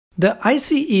The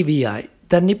ICEVI,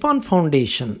 the Nippon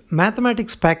Foundation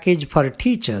Mathematics Package for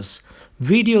Teachers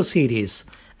video series,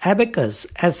 Abacus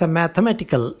as a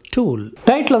Mathematical Tool.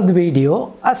 Title of the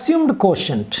video, Assumed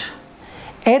Quotient.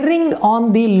 Erring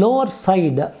on the lower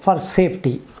side for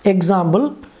safety.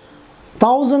 Example,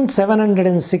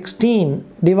 1716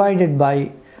 divided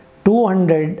by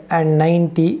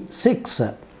 296.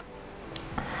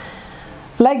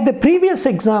 Like the previous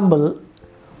example,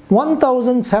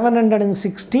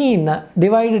 1716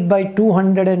 divided by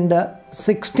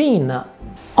 216,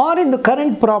 or in the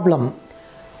current problem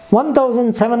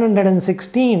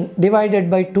 1716 divided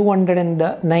by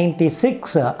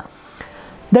 296,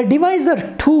 the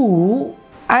divisor 2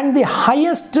 and the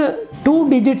highest two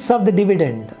digits of the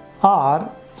dividend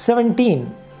are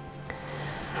 17.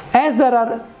 As there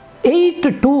are 8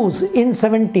 2's in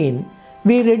 17,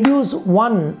 we reduce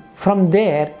 1 from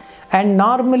there and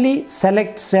normally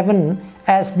select 7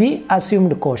 as the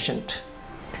assumed quotient.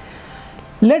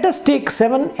 Let us take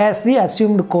 7 as the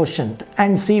assumed quotient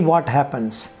and see what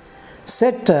happens.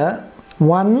 Set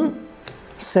 1,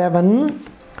 7,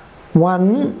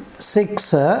 1,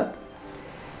 6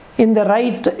 in the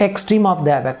right extreme of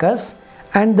the abacus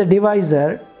and the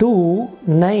divisor 2,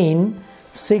 9,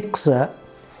 6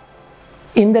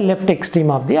 in the left extreme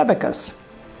of the abacus.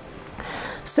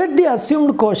 Set the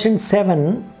assumed quotient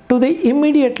 7 to the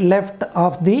immediate left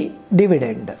of the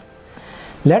dividend.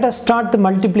 Let us start the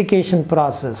multiplication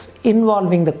process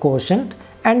involving the quotient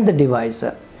and the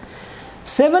divisor.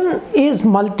 7 is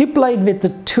multiplied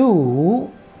with 2,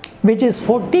 which is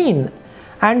 14,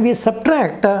 and we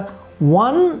subtract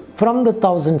 1 from the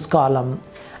thousands column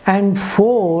and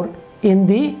 4 in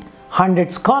the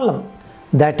hundreds column.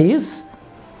 That is,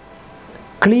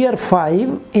 clear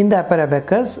 5 in the upper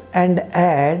abacus and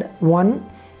add 1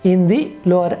 in the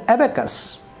lower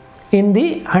abacus in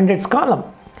the hundreds column.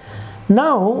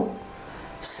 Now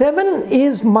 7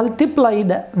 is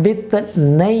multiplied with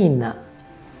 9,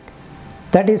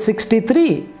 that is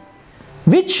 63,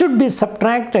 which should be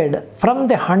subtracted from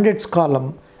the hundreds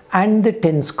column and the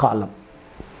tens column.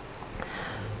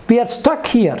 We are stuck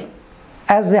here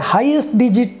as the highest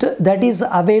digit that is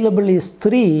available is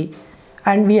 3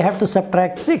 and we have to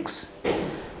subtract 6.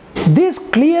 This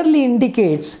clearly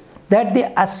indicates that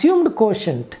the assumed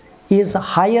quotient is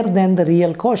higher than the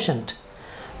real quotient.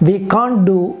 We can't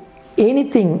do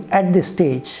anything at this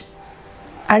stage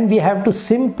and we have to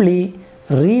simply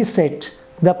reset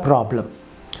the problem.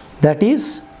 That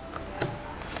is,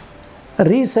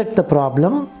 reset the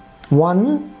problem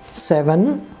 1,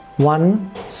 7,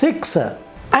 1, 6,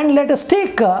 and let us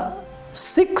take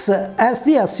 6 as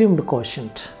the assumed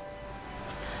quotient.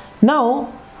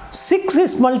 Now 6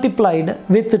 is multiplied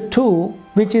with 2,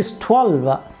 which is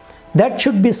 12, that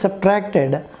should be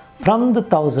subtracted from the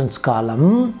thousands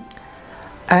column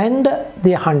and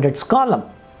the hundreds column.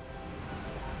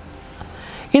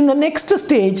 In the next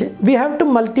stage, we have to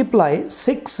multiply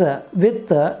 6 with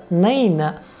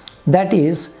 9, that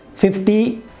is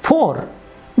 54.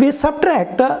 We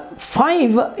subtract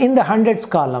 5 in the hundreds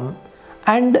column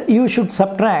and you should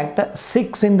subtract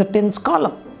 6 in the tens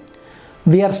column.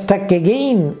 We are stuck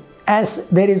again as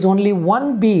there is only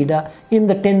one bead in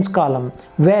the tens column,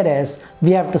 whereas we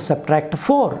have to subtract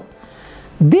 4.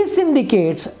 This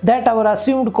indicates that our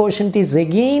assumed quotient is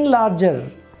again larger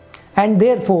and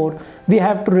therefore we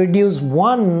have to reduce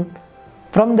 1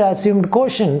 from the assumed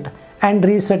quotient and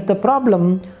reset the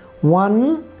problem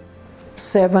 1,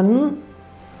 7,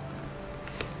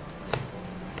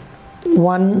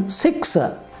 1, 6.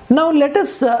 Now let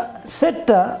us set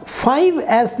 5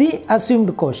 as the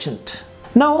assumed quotient.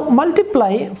 Now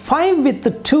multiply 5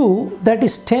 with 2, that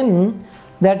is 10,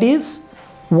 that is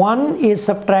 1 is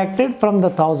subtracted from the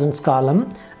thousands column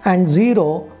and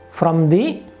 0 from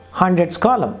the hundreds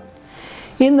column.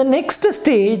 In the next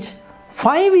stage,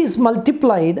 5 is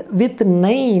multiplied with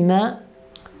 9,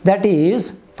 that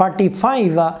is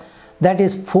 45, that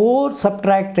is 4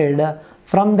 subtracted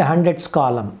from the hundreds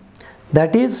column.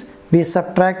 That is, we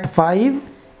subtract 5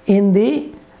 in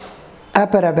the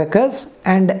upper abacus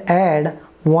and add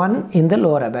 1 in the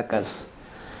lower abacus.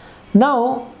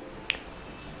 Now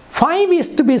 5 is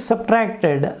to be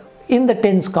subtracted in the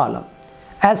tens column.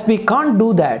 As we can't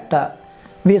do that,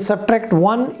 we subtract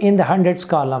 1 in the hundreds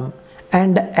column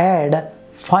and add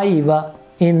 5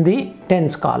 in the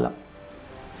tens column.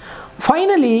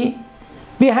 Finally,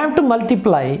 we have to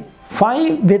multiply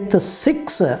 5 with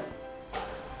 6.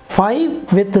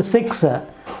 5 with 6,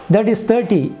 that is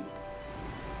 30,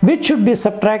 which should be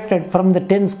subtracted from the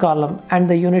tens column and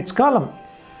the units column.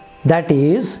 That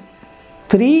is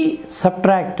 3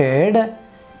 subtracted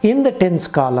in the tens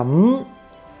column,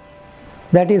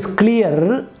 that is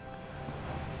clear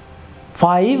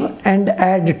 5 and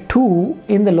add 2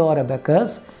 in the lower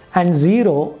abacus and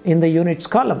 0 in the units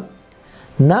column.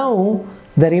 Now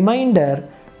the remainder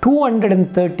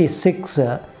 236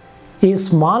 is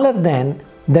smaller than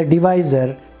the divisor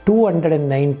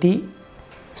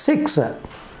 296.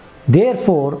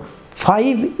 Therefore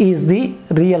 5 is the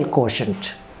real quotient.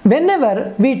 Whenever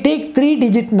we take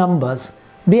 3-digit numbers,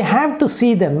 we have to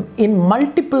see them in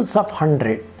multiples of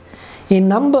 100. In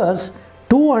numbers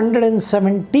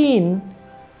 217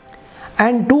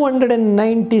 and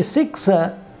 296,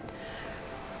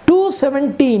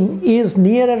 217 is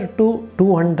nearer to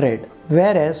 200,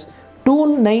 whereas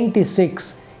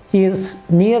 296 is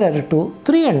nearer to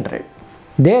 300.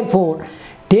 Therefore,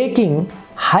 taking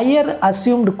higher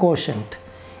assumed quotient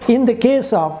in the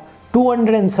case of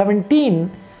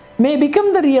 217 may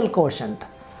become the real quotient.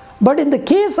 But in the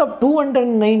case of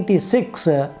 296,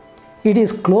 it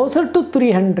is closer to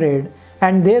 300,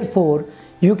 and therefore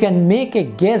you can make a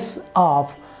guess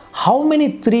of how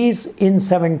many 3's in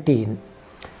 17,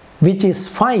 which is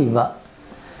 5,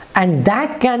 and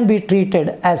that can be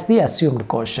treated as the assumed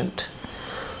quotient.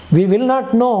 We will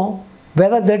not know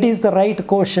whether that is the right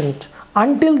quotient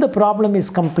until the problem is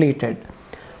completed,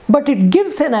 but it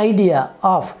gives an idea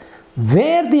of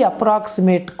where the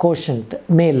approximate quotient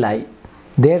may lie.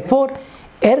 Therefore,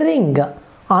 erring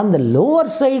on the lower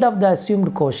side of the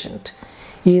assumed quotient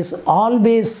is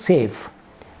always safe,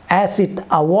 as it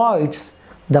avoids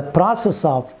the process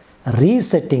of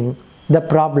resetting the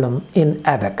problem in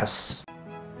abacus.